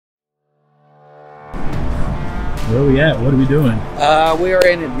Where are we at? What are we doing? We are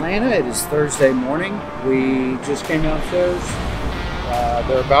in Atlanta. It is Thursday morning. We just came downstairs.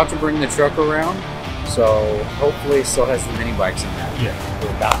 They're about to bring the truck around, so hopefully it still has the mini bikes in that. Yeah.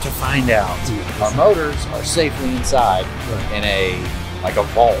 We're about to find out. Our motors are safely inside in a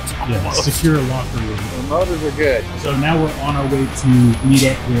vault. Yeah, secure locker room. The motors are good. So now we're on our way to meet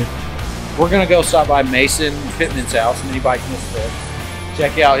up with. We're gonna go stop by Mason Fitman's house, Minibike Misfits.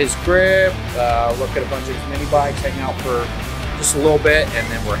 Check out his crib, look at a bunch of his mini bikes, hang out for just a little bit, and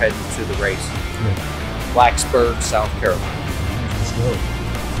then we're heading to the race. Yeah. Blacksburg, South Carolina. Let's go.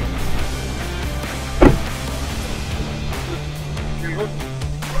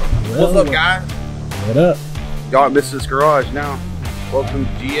 What's up, guys? What up? Y'all at Mrs. Garage now. Welcome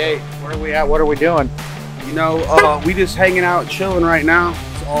to G8. Where are we at? What are we doing? You know, we just hanging out, chilling right now.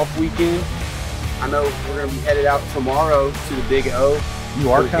 It's off weekend. I know we're gonna be headed out tomorrow to the Big O. You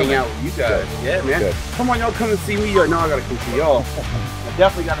are coming? Hang out with you guys. Good. Yeah, man. Good. Come on, y'all come and see me. No, I gotta come see y'all. I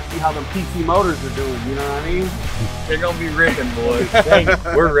definitely gotta see how them PC motors are doing. You know what I mean? They're gonna be ripping, boys.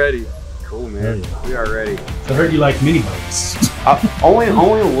 We're ready. Cool, man. Yeah. We are ready. So I heard you like mini bikes. Only a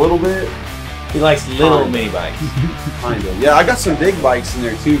little bit. He likes little mini bikes. Kind of. Yeah, I got some big bikes in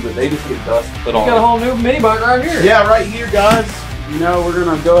there too, but they just get dust put on. You got a whole new mini bike right here. Yeah, right here, guys. You know, we're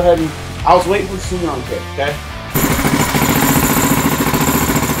gonna go ahead and. I was waiting for Sumi on kick, okay?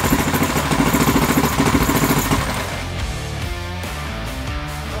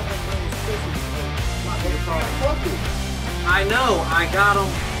 I know. I got them.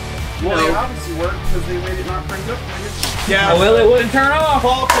 Well, they obviously worked because they made it not crank up. Yeah. Well, it wouldn't turn off.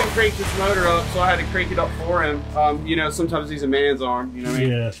 Paul couldn't crank this motor up, so I had to crank it up for him. You know, sometimes he's a man's arm. You know what I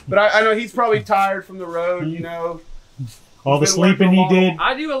mean? Yeah. But I know he's probably tired from the road. You know. All the sleeping he did.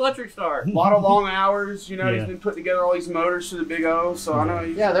 I do electric start. A lot of long hours. You know, Yeah. he's been putting together all these motors for the Big O, so I know.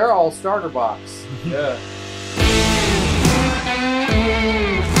 Yeah, they're all starter box. Yeah.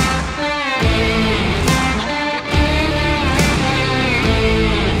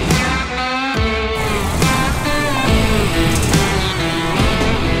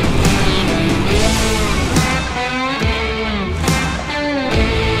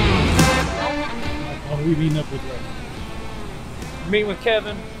 What are we meeting up with right now? Meeting with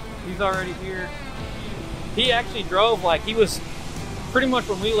Kevin. He's already here. He actually drove he was pretty much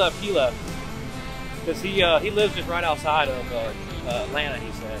when we left, he left. Because he lives just right outside of Atlanta,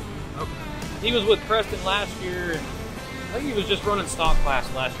 he said. Okay. He was with Crafton last year, and I think he was just running stock class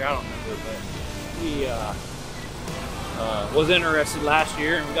last year, I don't remember, but he was interested last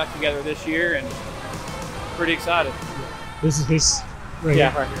year, and we got together this year, and pretty excited. This is this right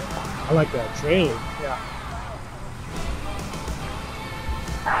Yeah, here. right here. I like that trailer. Yeah.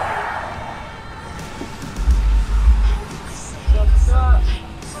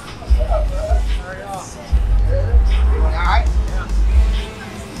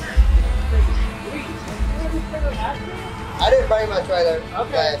 I didn't bring my trailer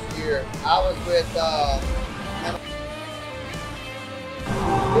last year. I was with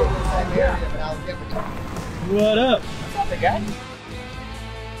What up? What's up, big guy?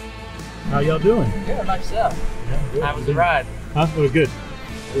 How y'all doing? Good, like yourself. Yeah, good. How was the ride? Huh? It was good.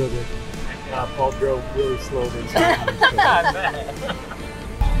 Real good. Paul drove really slow.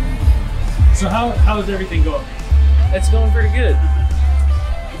 So how is everything going? It's going pretty good.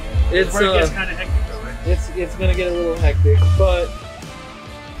 It's Where it gets kind of hectic though, right? It's gonna get a little hectic, but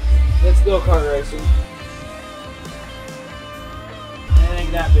let's go kart racing. It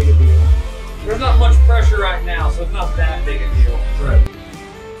ain't that big a deal. There's not much pressure right now, so it's not that big a deal. Right.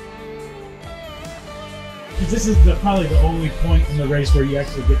 This is probably the only point in the race where you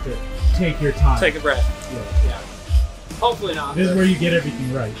actually get to take your time. Take a breath. Yeah. Hopefully not. This is where you get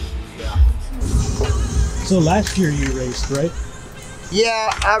everything right. Yeah. So last year you raced, right? Yeah,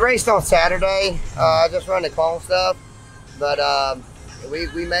 I raced on Saturday. I just run the clone stuff, but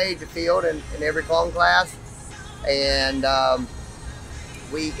we made the field in every clone class, and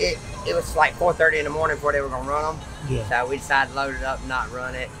it was like 4:30 in the morning before they were gonna run them. Yeah. So we decided to load it up and not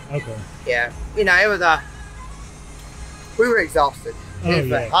run it. Okay. Yeah, you know, it was we were exhausted. It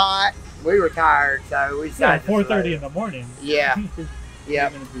was hot. We were tired, so we decided. Yeah, 4:30 in the morning. Yeah.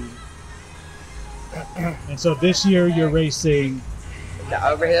 Yeah. And so this year you're racing The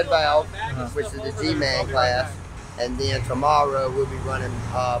overhead valve, which is the G-Man class, and then tomorrow we'll be running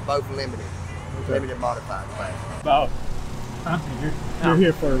both limited modified class. about. Huh? You're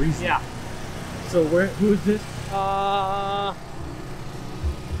here for a reason. Yeah. So who is this? Right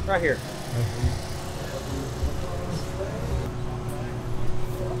here.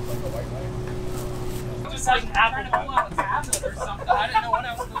 Just like Apple. I didn't know what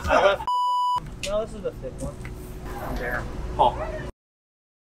else was. No, this is the thick one. I'm Darren. Paul.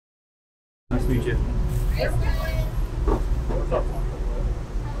 Nice to meet you.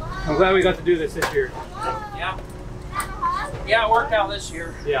 I'm glad we got to do this year. Yeah. Yeah, it worked out this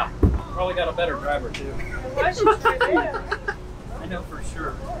year. Yeah. Probably got a better driver too. I know for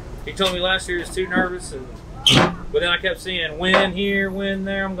sure. He told me last year he was too nervous, but then I kept seeing win here, win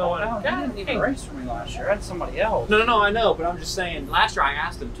there. I'm going, Oh, he didn't even race for me last year. I had somebody else. No, I know, but I'm just saying, last year I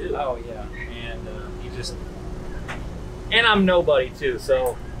asked him too. Oh, yeah. And he just, and I'm nobody too,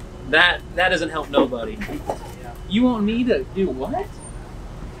 so that doesn't help nobody. Yeah. You want me to do what?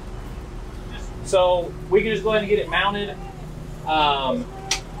 So we can just go ahead and get it mounted.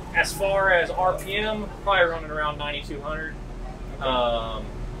 As far as RPM, probably running around 9,200.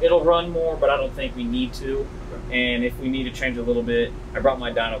 It'll run more, but I don't think we need to. And if we need to change a little bit, I brought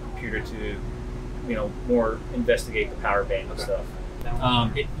my dyno computer to, more investigate the power band and stuff.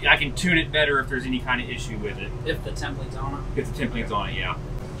 I can tune it better if there's any kind of issue with it. If the template's on it. If the template's on it, yeah.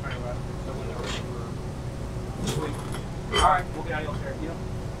 All right, we'll get out of here.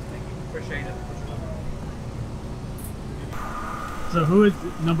 Thank you. Appreciate it. So who is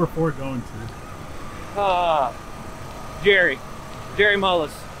number 4 going to? Jerry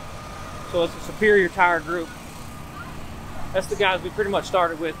Mullis. So it's a Superior Tire Group. That's the guys we pretty much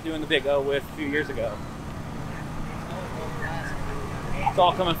started with doing the Big O with a few years ago. It's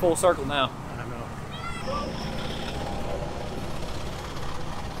all coming full circle now. I know.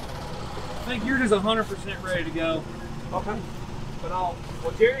 I think yours is 100% ready to go. Okay. But well,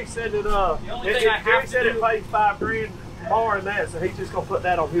 Jerry said that only thing I have to it pays $5 grand more than that, so he's just gonna put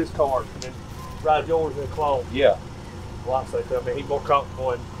that on his car and then ride yours in a clone. Yeah. Well, I say so. I mean, he's more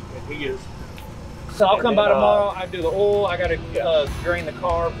comfortable and he is. So I'll come by tomorrow. I do the oil. I gotta drain the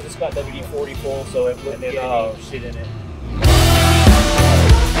car, but it's got WD-40 full, so it wouldn't get any shit in it.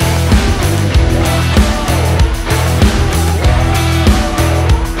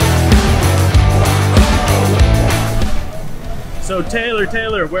 So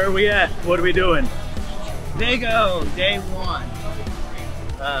Taylor, where are we at? What are we doing? Big O, day 1.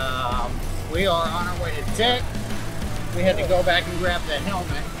 We are on our way to tech. We had to go back and grab the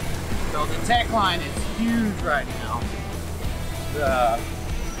helmet. So the tech line is huge right now.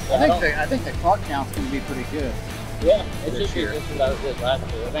 I think the clock count's going to be pretty good. Yeah, it should be just about as good as last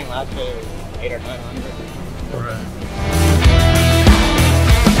year. I think last year was 800 or 900. Right.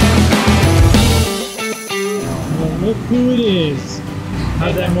 Well, look who it is.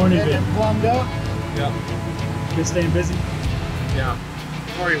 How's that morning been? Plumbed up? Yeah. Been staying busy? Yeah.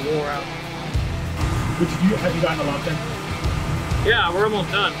 Already wore out. Have you gotten a lot done? Yeah, we're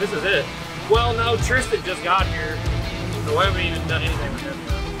almost done. This is it. Well, no, Tristan just got here, so we haven't even done anything with him yet.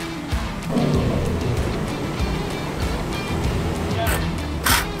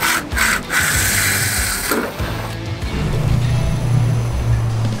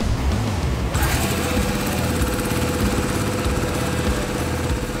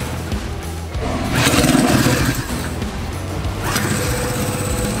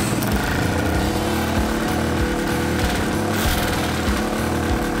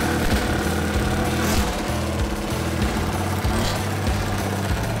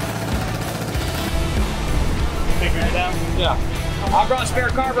 Yeah. I brought spare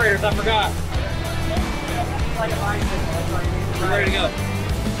carburetors, I forgot. We're ready to go.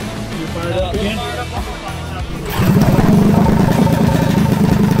 You fired up again?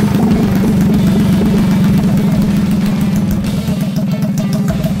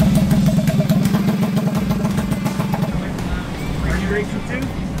 Are you racing too?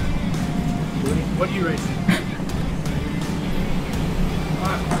 What are you racing?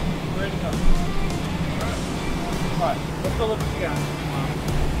 Alright, ready to go. Alright, let's go look what you got.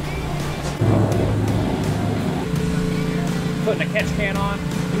 Putting a catch can on.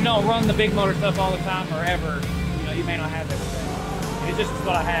 You don't run the big motor stuff all the time or ever. You may not have everything. It's just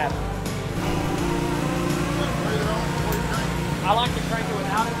what I have. I like to crank it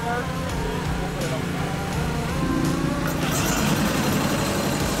without it first. We'll put it on.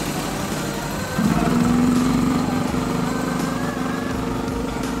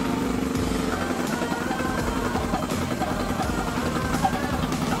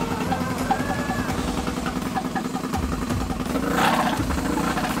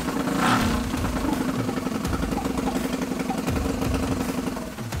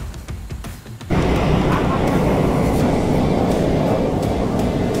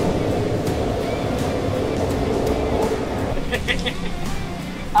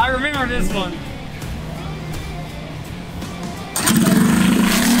 I remember this one.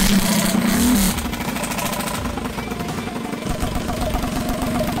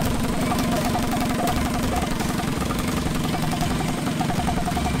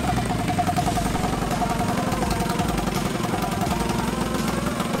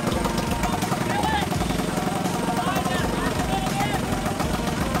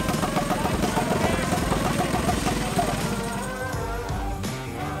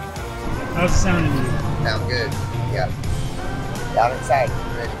 How's it sounding to you? Sound good. Yeah. Yeah, I'm excited.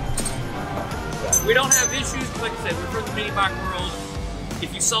 I'm ready. We don't have issues, like I said, we're from the mini bike world.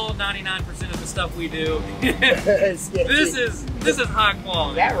 If you saw 99% of the stuff we do, this is high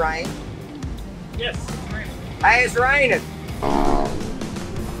quality. That rain? Yes, it's raining. Hey, it's raining.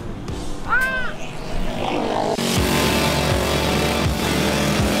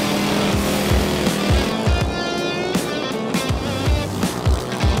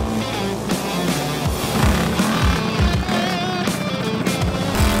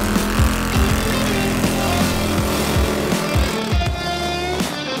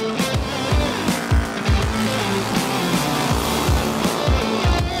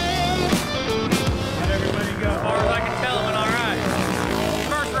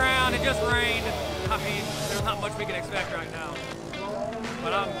 We can expect right now,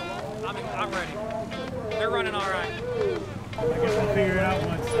 but I'm ready. They're running all right. I guess we'll figure it out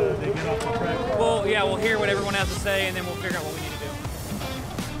once they get off the track. Well, yeah, we'll hear what everyone has to say, and then we'll figure out what we need to do.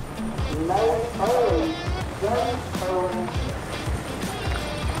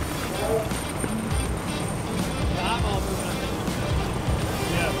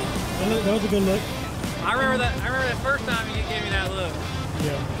 Yeah, that was a good look. I remember that first time you gave me that look.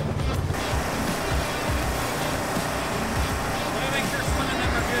 Yeah.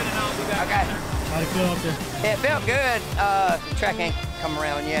 Okay. How'd it feel out there? It felt good. The track ain't come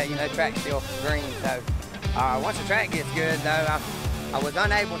around yet. You know, track's still green. So once the track gets good, though, I was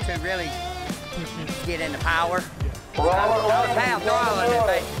unable to really get into power. So I was half throttling it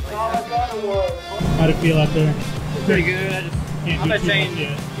basically. How'd it feel out there? Pretty good. I'm gonna change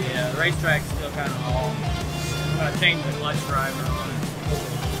it. Yeah, the racetrack's still kind of all. I'm gonna change the clutch driver on it.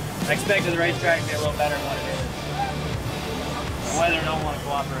 I expected the racetrack to be a little better than what it is. The weather don't want to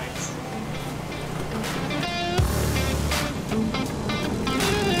cooperate.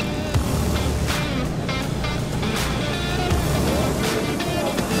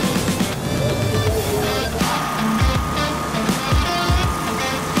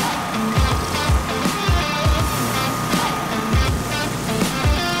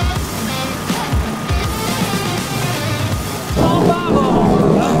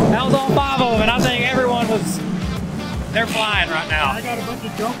 That was all 5 of them, and I think everyone was. They're flying right now. I got a bunch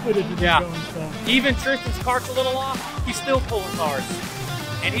of jump footage of yeah. going, so. Even Tristan's cart's a little off. He's still pulling cars,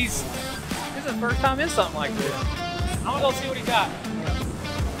 and this is the first time in something like this. I'm gonna go see what he got.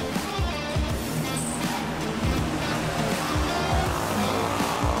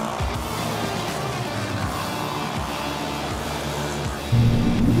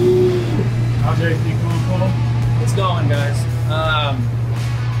 How's everything going, Paul? It's going, guys.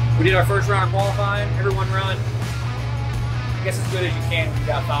 We did our first round of qualifying. Everyone run, I guess, as good as you can when you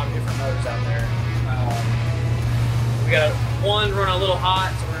got 5 different motors out there. We got one run a little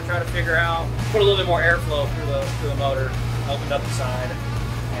hot, so we're gonna try to figure out, put a little bit more airflow through the motor, opened up the side,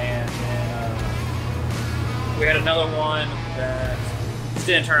 and then we had another one that just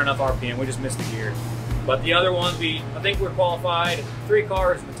didn't turn enough RPM. We just missed the gear. But the other ones, I think we're qualified 3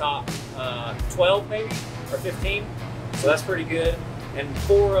 cars in the top 12 maybe, or 15. So that's pretty good. And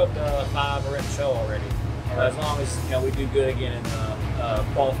 4 of the 5 are in the show already. As long as we do good again in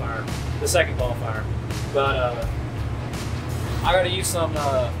qualifier, the second qualifier. But I got to use some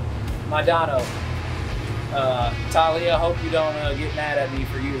my dyno. Talia, I hope you don't get mad at me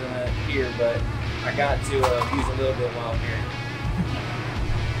for using it here, but I got to use a little bit while I'm here.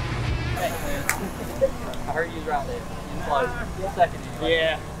 Thanks, man. I heard you was right there. Close. Second.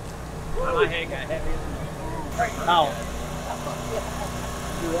 Yeah. My head got heavy. Oh.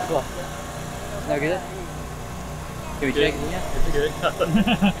 No good? Can we check it? Yeah. It's good.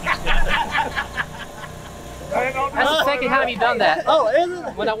 That's the second time you've done that. Oh, is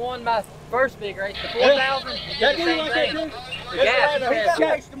it? When I won my first big race, the 4,000, you did the same thing. The gas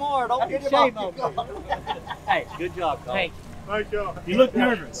test. tomorrow. Don't get Shame on me. Hey, good job, Cole. Thank Nice job. You look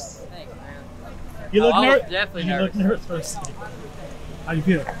nervous. Thanks, man. You look I was nervous. definitely You nervous. look nervous first. How you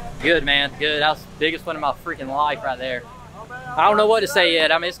feel? Good, man. Good. That was the biggest one of my freaking life right there. I don't know what to say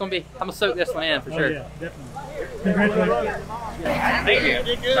yet. I mean, it's gonna be. I'm gonna soak this one in for sure. Oh, yeah, definitely. Congratulations. Thank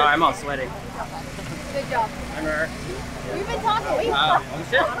you. Sorry, I'm all sweaty. Good job. Remember? We've been talking. I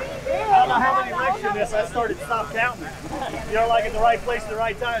don't know how many wrecks in this. I started to stop counting. You're like in the right place at the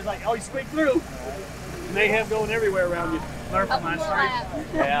right time. It's like, oh, you squeak through. Mayhem going everywhere around you. Learn from my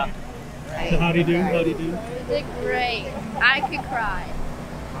strength. Yeah. So how do you do? How do you do? You did great. I could cry.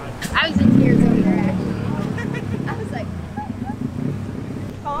 I was in tears over there, actually. I was like,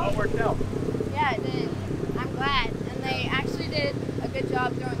 All worked out. yeah, it did. I'm glad. And they actually did a good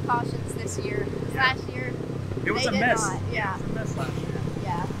job throwing cautions this year. Last year, It was they a did mess. not. Yeah. It was a mess last year.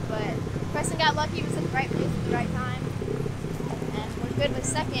 Yeah. But Weston got lucky. He was in the right place at the right time. And we're good with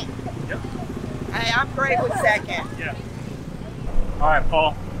second. Yep. Hey, I'm great with second. Yeah. All right,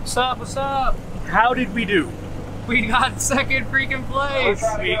 Paul. What's up? What's up? How did we do? We got second freaking place.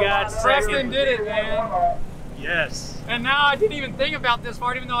 We got Crafton second. did it, man. Yes. And now I didn't even think about this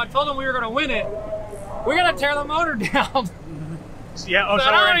part, even though I told them we were going to win it. We're going to tear the motor down. Yeah. Oh, So so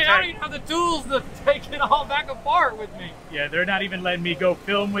I don't even have the tools to take it all back apart with me. yeah, they're not even letting me go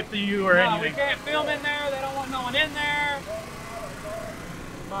film with you or No, anything. we can't film in there. They don't want no one in there.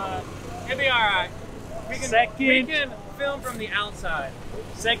 But it'll be all right. We can film from the outside.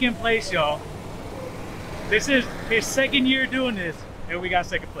 Second place, y'all. This is his second year doing this, and we got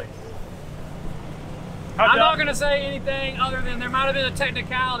second place. I'm not going to say anything other than there might have been a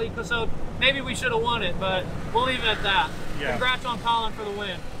technicality, so maybe we should have won it, but we'll leave it at that. Yeah. Congrats on Colin for the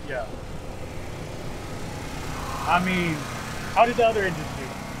win. Yeah. I mean, how did the other engines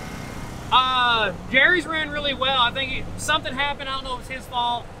do? Jerry's ran really well. I think something happened. I don't know if it's his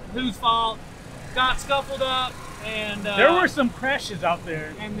fault, whose fault. Got scuffled up, and There were some crashes out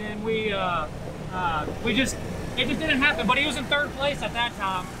there. And then it just didn't happen. But he was in third place at that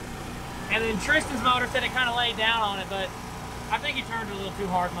time. And then Tristan's motor said it kind of laid down on it, but I think he turned it a little too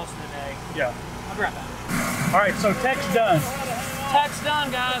hard most of the day. Yeah. I'll be right back. All right, so tech's done. Tech's done,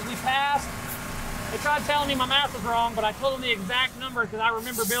 guys. We passed. They tried telling me my math was wrong, but I told them the exact number because I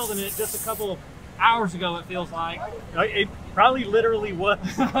remember building it just a couple hours ago, it feels like. It probably literally was.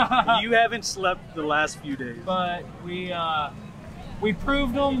 You haven't slept the last few days. But we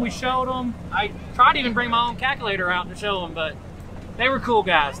proved them, we showed them. I tried to even bring my own calculator out to show them, but they were cool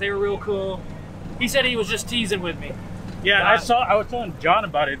guys. They were real cool. He said he was just teasing with me. Yeah, I was telling John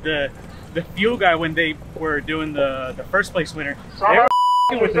about it. The fuel guy, when they were doing the first place winner, they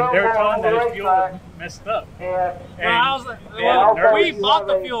were with him. They were telling that his fuel was messed up. And I was like, well, we bought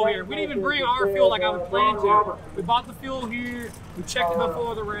the fuel here. We didn't even bring our fuel like I would plan to. We bought the fuel here. We checked it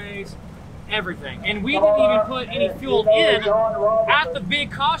before the race. Everything. And we didn't even put any fuel in at the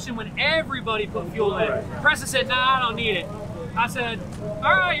big caution when everybody put fuel in. Preston said, nah, I don't need it. I said, all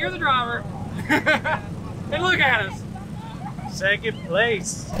right, you're the driver. And look at us. Second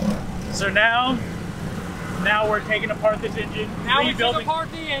place. So now we're taking apart this engine. Now we took apart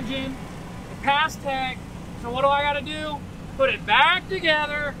the engine, past tech. So what do I got to do? Put it back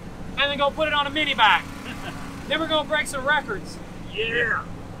together and then go put it on a mini bike. Then we're going to break some records. Yeah.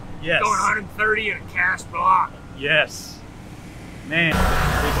 Yes. Going 130 in a cast block. Yes. Man,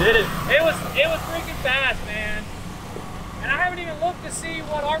 we did it. It was freaking fast, man. And I haven't even looked to see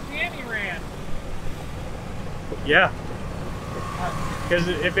what RPM he ran. Yeah. Because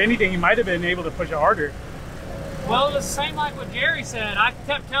if anything, he might have been able to push it harder. Well, it was the same like what Jerry said. I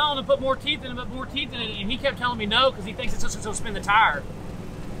kept telling him to put more teeth in it, and he kept telling me no because he thinks it's just going to spin the tire.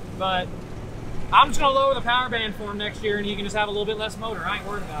 But I'm just going to lower the power band for him next year, and he can just have a little bit less motor. I ain't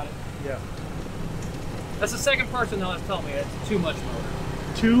worried about it. Yeah. That's the second person though that's told me it's too much motor.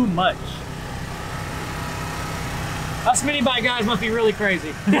 Too much. Us mini bike guys must be really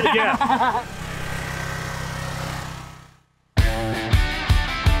crazy. Yeah.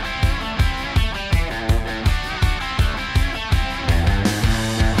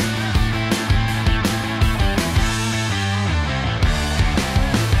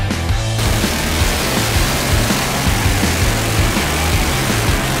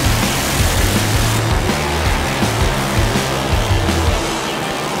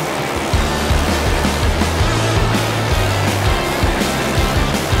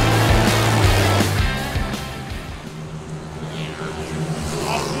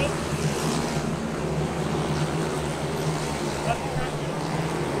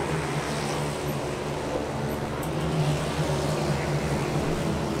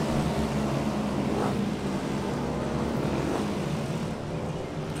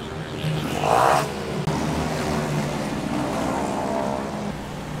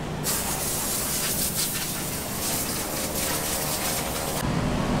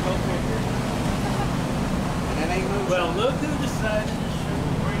 Well, look who decided to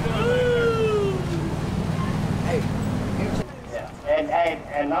Hey,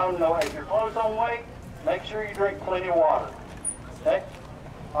 and no, if you're close on weight, make sure you drink plenty of water. Okay?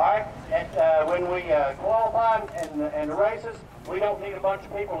 All right? And when we qualify in the races, we don't need a bunch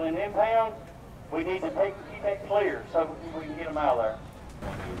of people in impound. We need to keep it clear so we can get them out of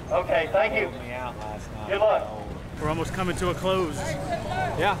there. Okay, thank you. Good luck. We're almost coming to a close.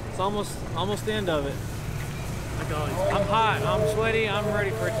 Yeah, it's almost the end of it. I'm hot, I'm sweaty, I'm ready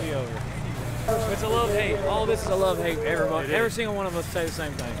for it to be over. It's a love-hate. All this is a love-hate. Every single one of us say the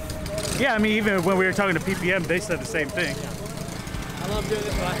same thing. Yeah, I mean, even when we were talking to PPM, they said the same thing. I love doing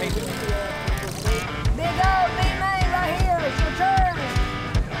this, but I hate doing it. Big O, big man, right here. It's your turn.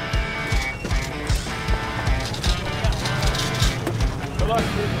 Good luck,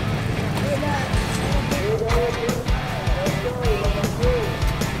 dude.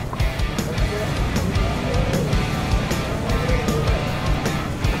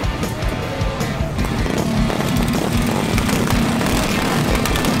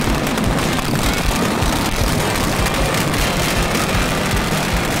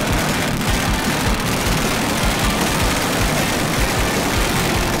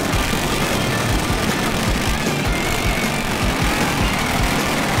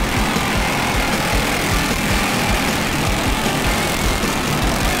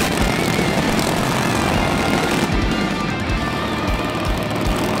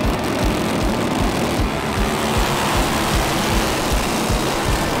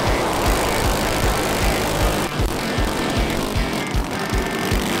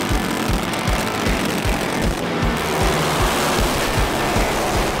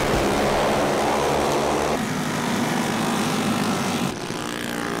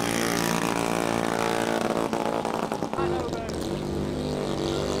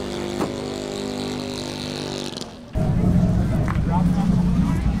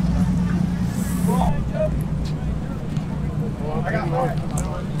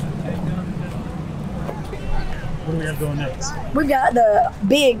 What do we have going next? We got the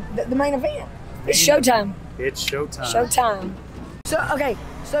main event. It's showtime. It's showtime. Showtime. So okay,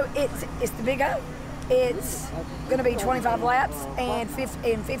 so it's the Big O. It's gonna be 25 laps and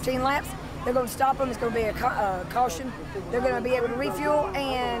 15 laps. They're gonna stop them. It's gonna be a caution. They're gonna be able to refuel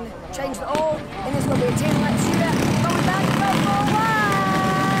and change the oil, and it's gonna be a 10-lap shootout. But we're back to go for a ride.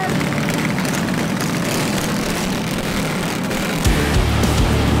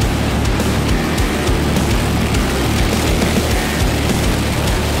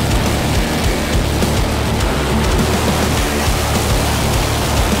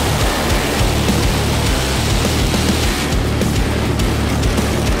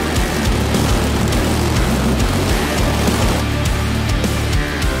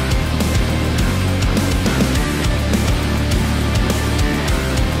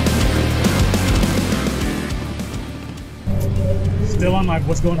 Still on like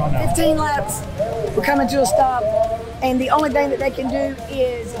what's going on now? 15 laps. We're coming to a stop, and the only thing that they can do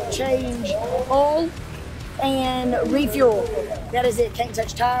is change oil and refuel. That is it. Can't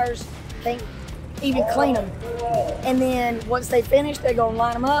touch tires. Can't even clean them. And then once they finish, they're gonna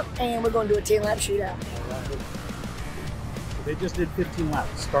line them up, and we're gonna do a 10-lap shootout. They just did 15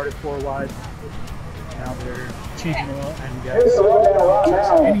 laps. Started 4 wide. Now they're changing oil and gas.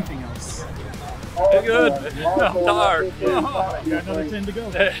 Anything else? They're good. I'm tired. You got another 10 to go.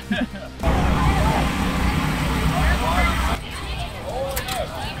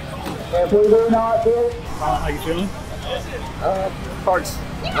 How you feeling? Car's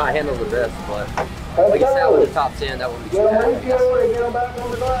not handled the best, but we can sell in the top 10. That wouldn't be too bad.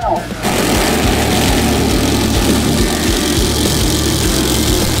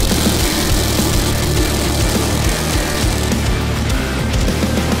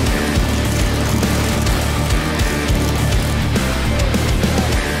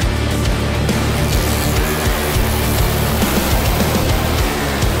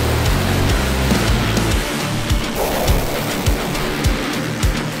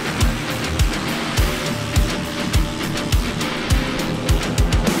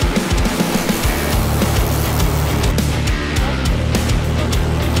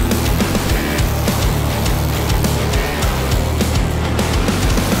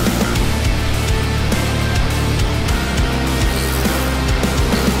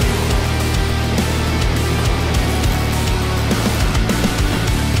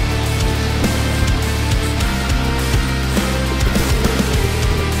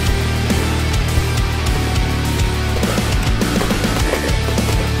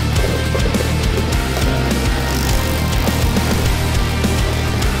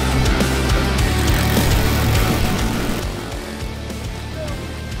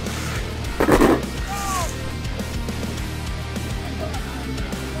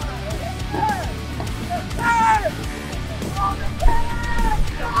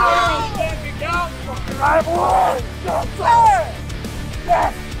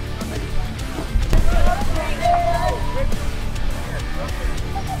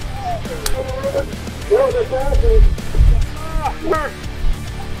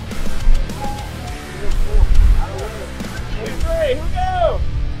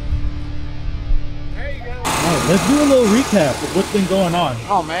 Let's do a little recap of what's been going on.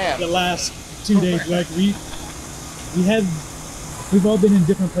 Oh man, the last 2 days. Like we had We've all been in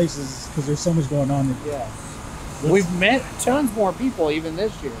different places because there's so much going on. Yeah. We've met tons more people even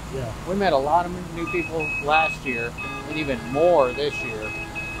this year. Yeah. We met a lot of new people last year and even more this year.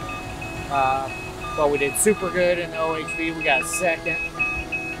 But we did super good in the OHV. We got second.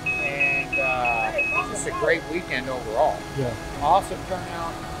 And just a great weekend overall. Yeah. Awesome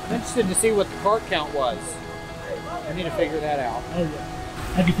turnout. I'm interested to see what the cart count was. I need to figure that out. Oh, yeah.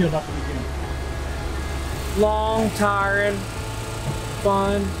 How do you feel about the weekend? Long, tiring,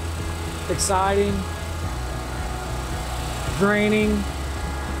 fun, exciting, draining.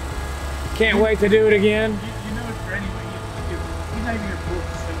 Can't wait to do it again. You know it's draining when you're not even your pool.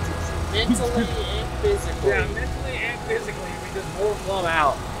 Mentally and physically. Yeah, mentally and physically, we just wore plumb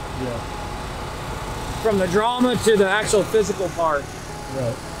out. Yeah. From the drama to the actual physical part.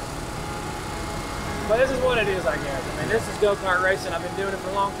 Right. But this is what it is, I guess. I mean, this is go-kart racing. I've been doing it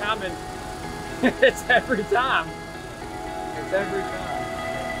for a long time, and it's every time. It's every time.